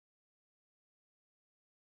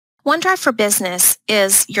OneDrive for Business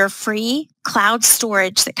is your free cloud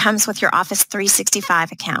storage that comes with your Office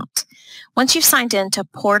 365 account. Once you've signed in to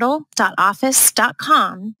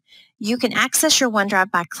portal.office.com, you can access your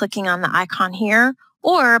OneDrive by clicking on the icon here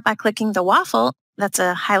or by clicking the waffle, that's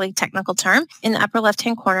a highly technical term, in the upper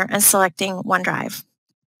left-hand corner and selecting OneDrive.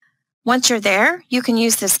 Once you're there, you can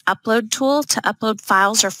use this upload tool to upload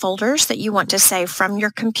files or folders that you want to save from your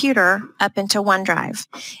computer up into OneDrive.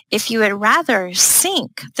 If you would rather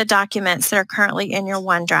sync the documents that are currently in your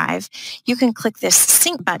OneDrive, you can click this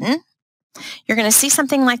sync button. You're going to see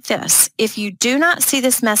something like this. If you do not see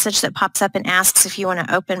this message that pops up and asks if you want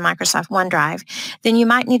to open Microsoft OneDrive, then you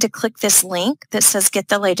might need to click this link that says get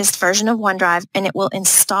the latest version of OneDrive, and it will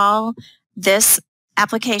install this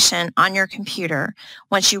application on your computer.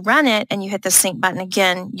 Once you run it and you hit the sync button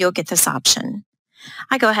again, you'll get this option.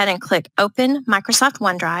 I go ahead and click Open Microsoft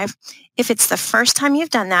OneDrive. If it's the first time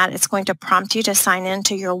you've done that, it's going to prompt you to sign in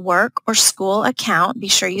to your work or school account. Be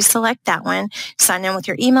sure you select that one. Sign in with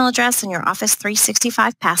your email address and your Office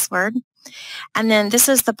 365 password. And then this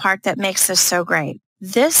is the part that makes this so great.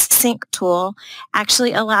 This sync tool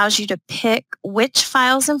actually allows you to pick which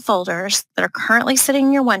files and folders that are currently sitting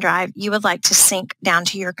in your OneDrive you would like to sync down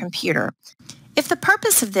to your computer. If the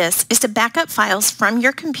purpose of this is to back up files from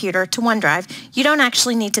your computer to OneDrive, you don't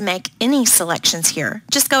actually need to make any selections here.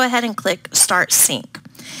 Just go ahead and click Start Sync.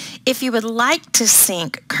 If you would like to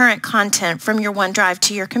sync current content from your OneDrive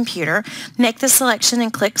to your computer, make the selection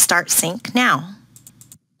and click Start Sync now.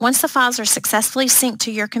 Once the files are successfully synced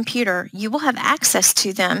to your computer, you will have access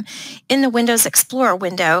to them in the Windows Explorer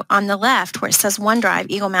window on the left where it says OneDrive,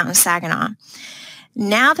 Eagle Mountain, Saginaw.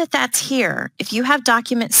 Now that that's here, if you have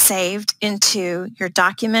documents saved into your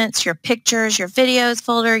documents, your pictures, your videos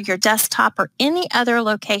folder, your desktop, or any other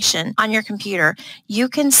location on your computer, you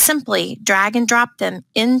can simply drag and drop them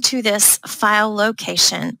into this file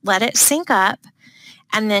location, let it sync up,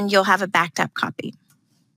 and then you'll have a backed up copy.